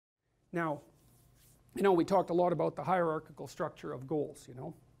Now, we talked a lot about the hierarchical structure of goals,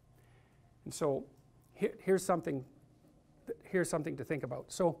 and so here's something to think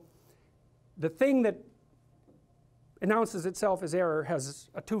about. So the thing that announces itself as error has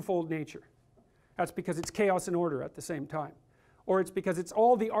a twofold nature. That's because it's chaos and order at the same time, or it's because it's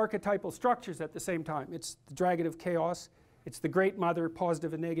all the archetypal structures at the same time. It's the dragon of chaos, it's the great mother,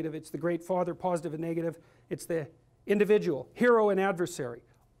 positive and negative, it's the great father, positive and negative, it's the individual, hero and adversary.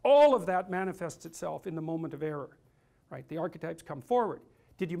 All of that manifests itself in the moment of error, right? The archetypes come forward.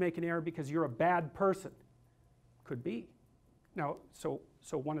 Did you make an error because you're a bad person? Could be. Now, so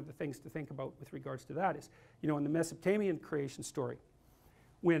one of the things to think about with regards to that is, in the Mesopotamian creation story,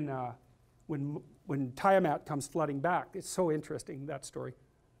 when Tiamat comes flooding back, it's so interesting, that story.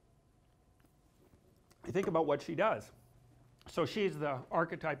 You think about what she does. So she's the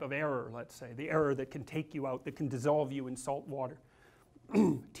archetype of error, let's say, the error that can take you out, that can dissolve you in salt water.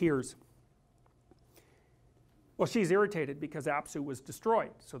 Tears. Well, she's irritated because Apsu was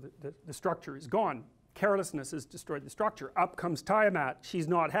destroyed, so the structure is gone. Carelessness has destroyed the structure. Up comes Tiamat. She's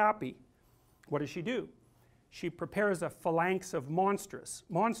not happy. What does she do? She prepares a phalanx of monsters.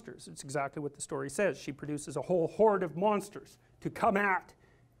 It's exactly what the story says. She produces a whole horde of monsters to come at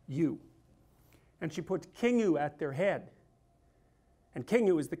you. And she puts Kingu at their head. And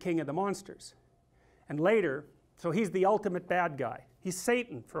Kingu is the king of the monsters. And later, so he's the ultimate bad guy. He's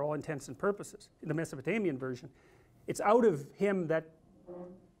Satan for all intents and purposes. In the Mesopotamian version, it's out of him that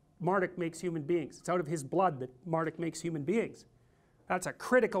Marduk makes human beings. It's out of his blood that Marduk makes human beings. That's a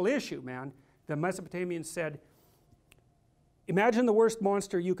critical issue, man. The Mesopotamians said, imagine the worst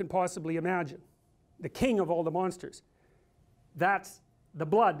monster you can possibly imagine. The king of all the monsters. That's the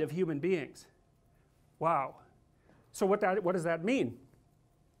blood of human beings. Wow. So what does that mean?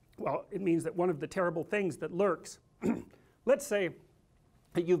 Well, it means that one of the terrible things that lurks, let's say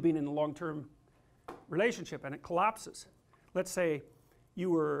that you've been in a long-term relationship and it collapses. Let's say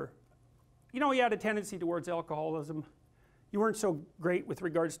you had a tendency towards alcoholism. You weren't so great with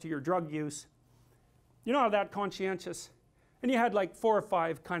regards to your drug use. You're not that conscientious. And you had like 4 or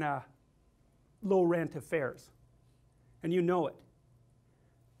 5 kind of low rent affairs. And you know it.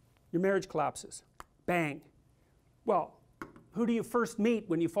 Your marriage collapses. Bang. Well, who do you first meet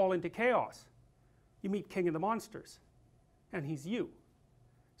when you fall into chaos? You meet King of the Monsters. And he's you.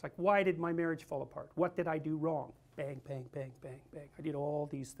 It's like, why did my marriage fall apart? What did I do wrong? Bang, bang, bang, bang, bang. I did all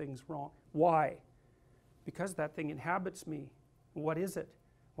these things wrong. Why? Because that thing inhabits me. What is it?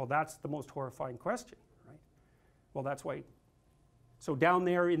 Well, that's the most horrifying question, right? Well, that's why. So down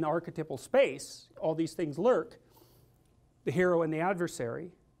there in the archetypal space, all these things lurk. The hero and the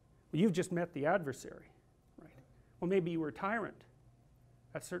adversary. Well, you've just met the adversary, right? Well, maybe you were a tyrant.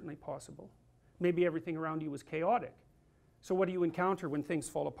 That's certainly possible. Maybe everything around you was chaotic. So what do you encounter when things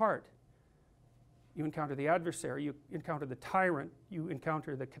fall apart? You encounter the adversary, you encounter the tyrant, you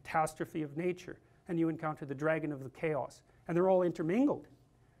encounter the catastrophe of nature, and you encounter the dragon of the chaos. And they're all intermingled.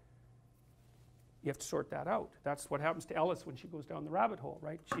 You have to sort that out. That's what happens to Ellis when she goes down the rabbit hole,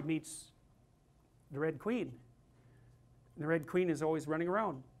 right? She meets the Red Queen. And the Red Queen is always running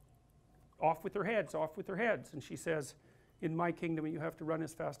around. Off with their heads, off with their heads. And she says, in my kingdom you have to run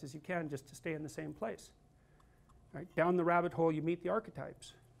as fast as you can just to stay in the same place. Right? Down the rabbit hole you meet the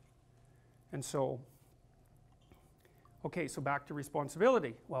archetypes. And so, okay, so back to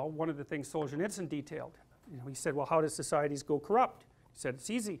responsibility. Well, one of the things Solzhenitsyn detailed, he said, well, how do societies go corrupt? He said, it's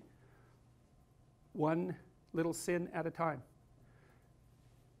easy. One little sin at a time.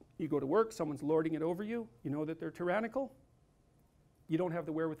 You go to work, someone's lording it over you, you know that they're tyrannical, you don't have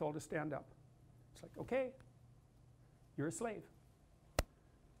the wherewithal to stand up. It's like, okay, you're a slave.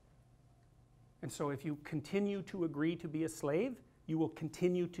 And so if you continue to agree to be a slave, you will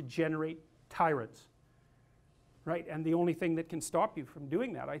continue to generate tyrants, right? And the only thing that can stop you from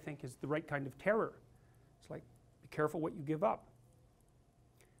doing that, I think, is the right kind of terror. It's like, be careful what you give up.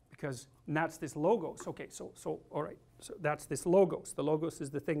 Because, and that's this logos. Okay, so all right, so that's this logos. The logos is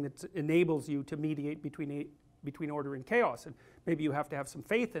the thing that enables you to mediate between order and chaos. And maybe you have to have some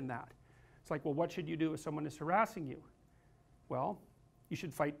faith in that. It's like, well, what should you do if someone is harassing you? Well, you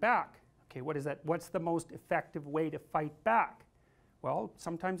should fight back. Okay, what is that? What's the most effective way to fight back? Well,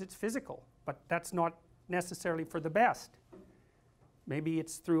 sometimes it's physical, but that's not necessarily for the best. Maybe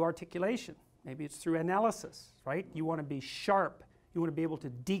it's through articulation. Maybe it's through analysis, right? You want to be sharp. You want to be able to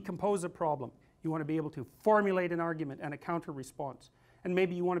decompose a problem. You want to be able to formulate an argument and a counter response. And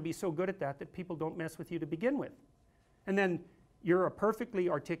maybe you want to be so good at that that people don't mess with you to begin with. And then you're a perfectly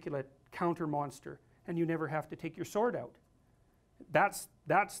articulate counter monster and you never have to take your sword out. That's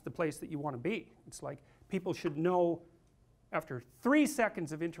the place that you want to be. It's like people should know after 3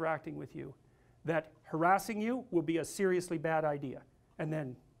 seconds of interacting with you, that harassing you will be a seriously bad idea, and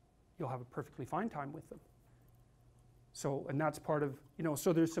then you'll have a perfectly fine time with them. So, and that's part of, you know,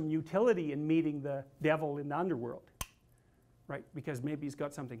 so there's some utility in meeting the devil in the underworld, right? Because maybe he's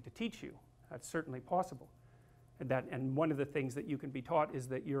got something to teach you. That's certainly possible. And one of the things that you can be taught is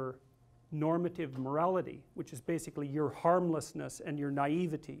that your normative morality, which is basically your harmlessness and your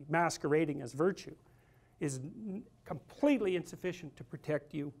naivety masquerading as virtue, is completely insufficient to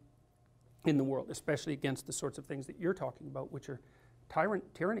protect you in the world, especially against the sorts of things that you're talking about, which are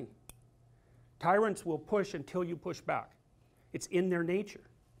tyranny. Tyrants will push until you push back. It's in their nature.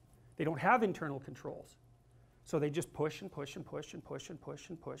 They don't have internal controls. So they just push and push and push and push and push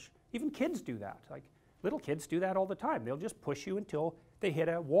and push. Even kids do that. Like, little kids do that all the time. They'll just push you until they hit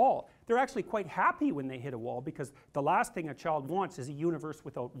a wall. They're actually quite happy when they hit a wall, because the last thing a child wants is a universe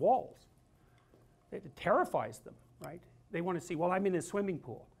without walls. It terrifies them, right? They want to see, well, I'm in a swimming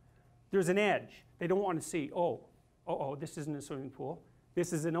pool. There's an edge. They don't want to see, oh, this isn't a swimming pool.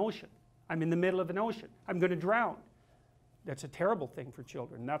 This is an ocean. I'm in the middle of an ocean. I'm going to drown. That's a terrible thing for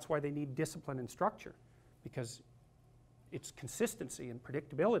children. And that's why they need discipline and structure, because it's consistency and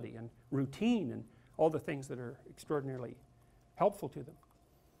predictability and routine and all the things that are extraordinarily helpful to them.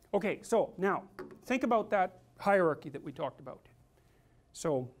 Okay, so now think about that hierarchy that we talked about.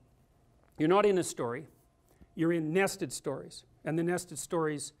 So you're not in a story, you're in nested stories, and the nested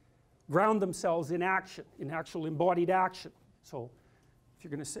stories ground themselves in action, in actual embodied action. So if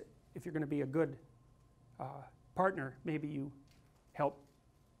you're going to be a good partner, maybe you help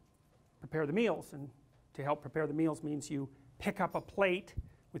prepare the meals, and to help prepare the meals means you pick up a plate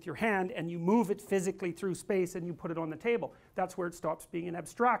with your hand and you move it physically through space and you put it on the table. That's where it stops being an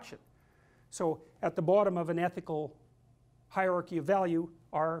abstraction. So at the bottom of an ethical hierarchy of value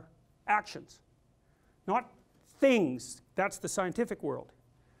are actions. Not things, that's the scientific world,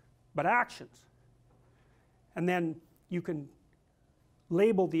 but actions. And then you can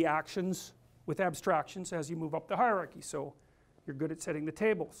label the actions with abstractions as you move up the hierarchy. So you're good at setting the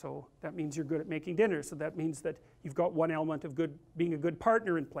table, so that means you're good at making dinner, so that means that you've got one element of being a good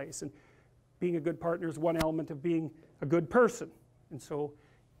partner in place, and being a good partner is one element of being a good person. And so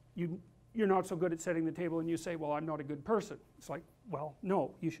you're not so good at setting the table and you say, well, I'm not a good person. It's like, well,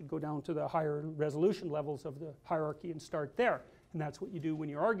 no, you should go down to the higher resolution levels of the hierarchy and start there. And that's what you do when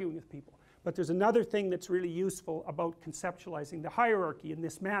you're arguing with people. But there's another thing that's really useful about conceptualizing the hierarchy in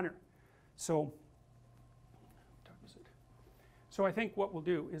this manner. So I think what we'll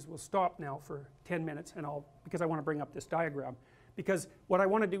do is we'll stop now for 10 minutes, and because I want to bring up this diagram. Because what I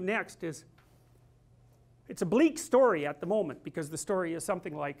want to do next is, it's a bleak story at the moment, because the story is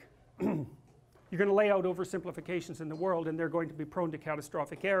something like, you're going to lay out oversimplifications in the world, and they're going to be prone to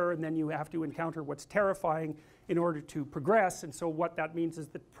catastrophic error, and then you have to encounter what's terrifying in order to progress. And so what that means is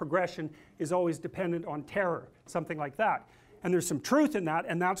that progression is always dependent on terror, something like that. And there's some truth in that,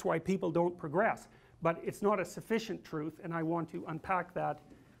 and that's why people don't progress. But it's not a sufficient truth, and I want to unpack that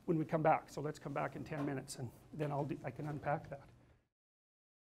when we come back. So let's come back in 10 minutes, and then I can unpack that.